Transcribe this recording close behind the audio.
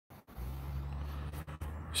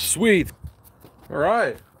Sweet. All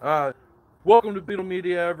right. Welcome to B33tle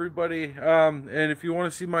Media, everybody. And if you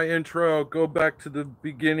want to see my intro, go back to the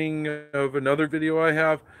beginning of another video I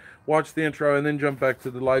have, watch the intro, and then jump back to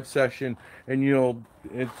the live session, and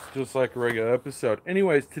it's just like a regular episode.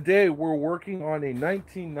 Anyways, today we're working on a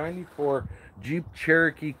 1994 Jeep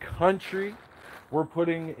Cherokee Country. We're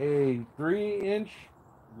putting a 3-inch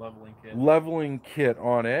leveling kit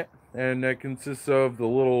on it, and that consists of the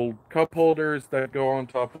little cup holders that go on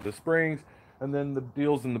top of the springs, and then the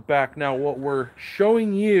deals in the back. Now, what we're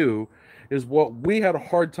showing you is what we had a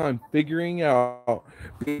hard time figuring out.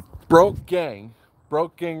 Broke gang right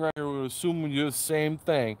here would assume we do the same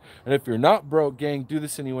thing, and if you're not broke gang, do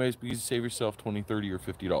this anyways because you save yourself $20, $30, or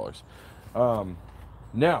 $50.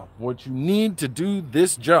 Now, what you need to do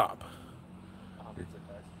this job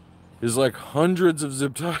is like hundreds of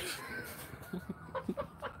zip ties.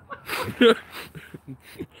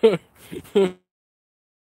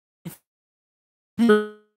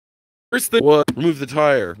 First thing was remove the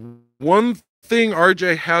tire. One thing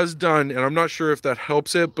RJ has done, and I'm not sure if that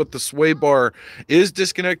helps it, but the sway bar is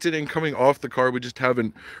disconnected and coming off the car. We just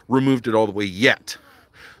haven't removed it all the way yet.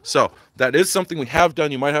 So that is something we have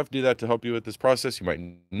done. You might have to do that to help you with this process. You might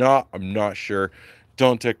not. I'm not sure.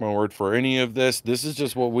 Don't take my word for any of this. This is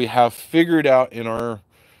just what we have figured out in our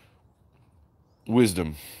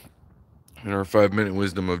wisdom, in our 5-minute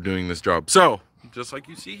wisdom of doing this job. So just like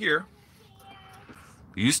you see here,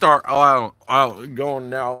 you start out going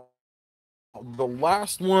now. The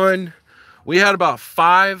last one, we had about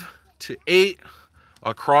 5 to 8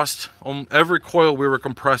 across every coil we were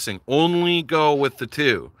compressing. Only go with the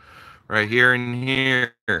 2 right here and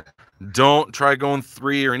here. Don't try going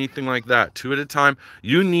 3 or anything like that. 2 at a time.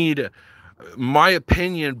 You need, my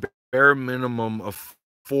opinion, bare minimum of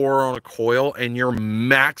 4 on a coil, and you're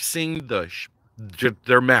maxing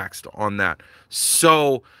they're maxed on that.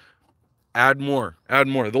 So add more.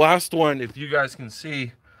 The last one, if you guys can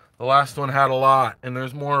see, the last one had a lot, and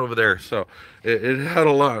there's more over there. So it had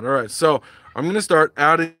a lot. All right, so I'm gonna start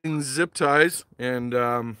adding zip ties, and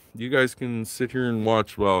you guys can sit here and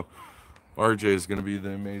watch while RJ is gonna be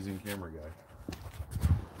the amazing camera guy.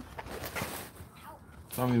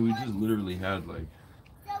 I mean, we just literally had like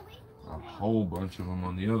a whole bunch of them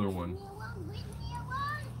on the other one.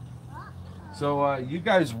 So you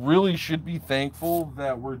guys really should be thankful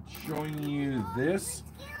that we're showing you this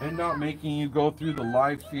and not making you go through the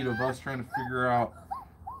live feed of us trying to figure out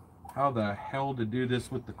how the hell to do this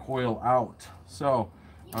with the coil out. So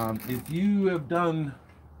if you have done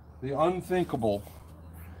the unthinkable,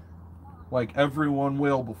 like everyone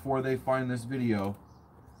will before they find this video,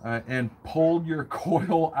 and pulled your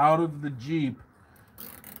coil out of the Jeep,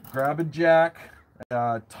 grab a jack,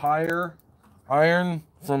 tire, iron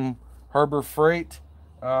from Harbor Freight,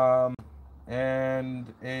 and then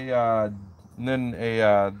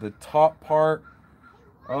the top part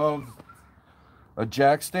of a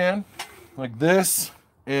jack stand like this,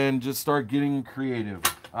 and just start getting creative.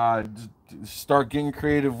 We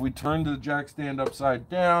turned the jack stand upside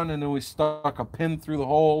down, and then we stuck a pin through the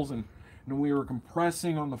holes, and we were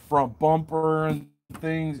compressing on the front bumper and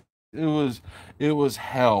things. It was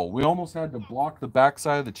hell. We almost had to block the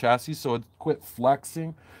backside of the chassis so it quit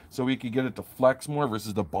flexing, so we could get it to flex more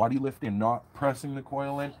versus the body lifting and not pressing the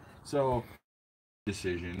coil in. So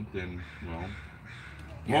decision, then well,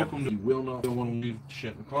 welcome to will not want to leave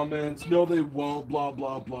shit in the comments. No, they won't. Blah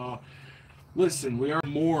blah blah. Listen, we are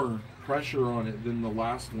more pressure on it than the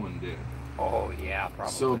last one did. Oh yeah,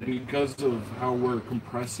 probably. So because of how we're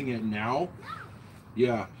compressing it now.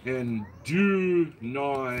 Yeah, and do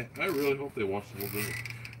not, I really hope they watch the whole video,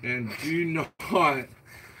 and do not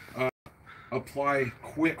apply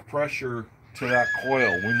quick pressure to that coil.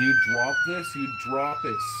 When you drop this, you drop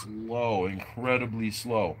it slow, incredibly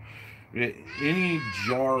slow. Any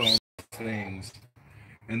jar on things,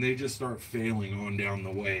 and they just start failing on down the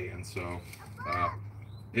way, and so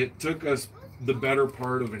it took us the better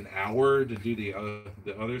part of an hour to do the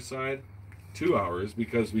other side. 2 hours,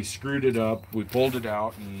 because we screwed it up, we pulled it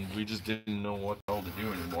out, and we just didn't know what the hell to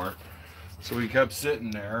do anymore. So we kept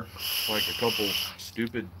sitting there like a couple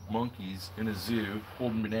stupid monkeys in a zoo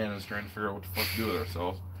holding bananas trying to figure out what the fuck to do with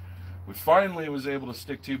ourselves. We finally was able to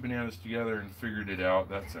stick 2 bananas together and figured it out.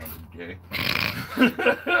 That sounded gay.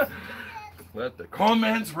 Let the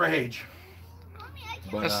comments rage.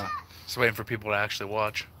 But just waiting for people to actually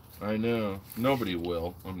watch. I know. Nobody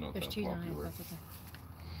will. I'm not that popular.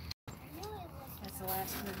 That's the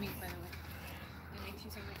last of the meat, by the way. It makes you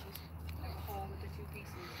so much easier. Like a hole with the 2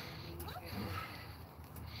 pieces.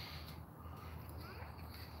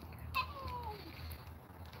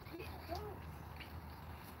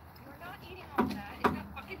 We're not eating all that. It's not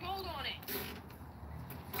fucking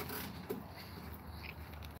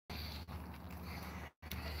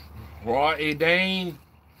What a Dane.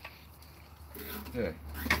 Okay.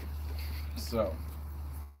 So.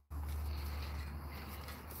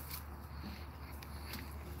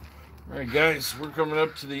 Alright guys, we're coming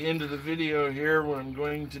up to the end of the video here. What I'm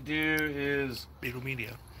going to do is B33tle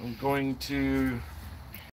Media. I'm going to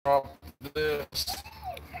drop this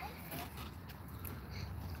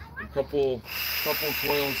a couple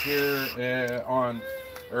coils here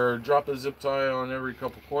or drop a zip tie on every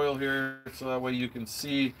couple coil here, so that way you can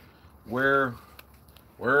see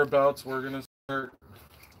whereabouts we're gonna start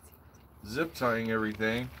zip tying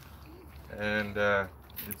everything. And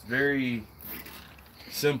it's very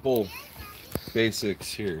simple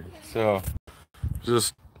basics here. So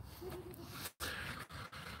just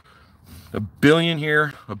a billion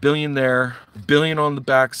here, a billion there, a billion on the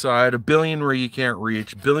back side, a billion where you can't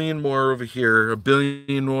reach, a billion more over here, a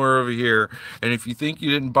billion more over here. And if you think you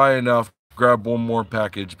didn't buy enough, grab one more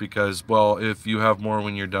package, because, well, if you have more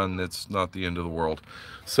when you're done, that's not the end of the world.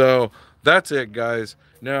 So that's it, guys.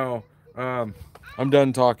 Now, I'm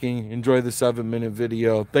done talking. Enjoy the 7-minute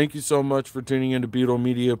video. Thank you so much for tuning into B33tle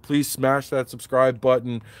Media. Please smash that subscribe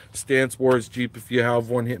button. Stance Wars Jeep, if you have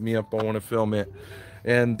one, hit me up. I want to film it.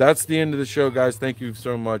 And that's the end of the show, guys. Thank you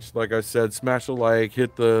so much. Like I said, smash a like,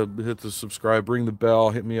 hit the subscribe, ring the bell,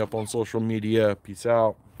 hit me up on social media. Peace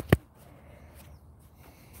out.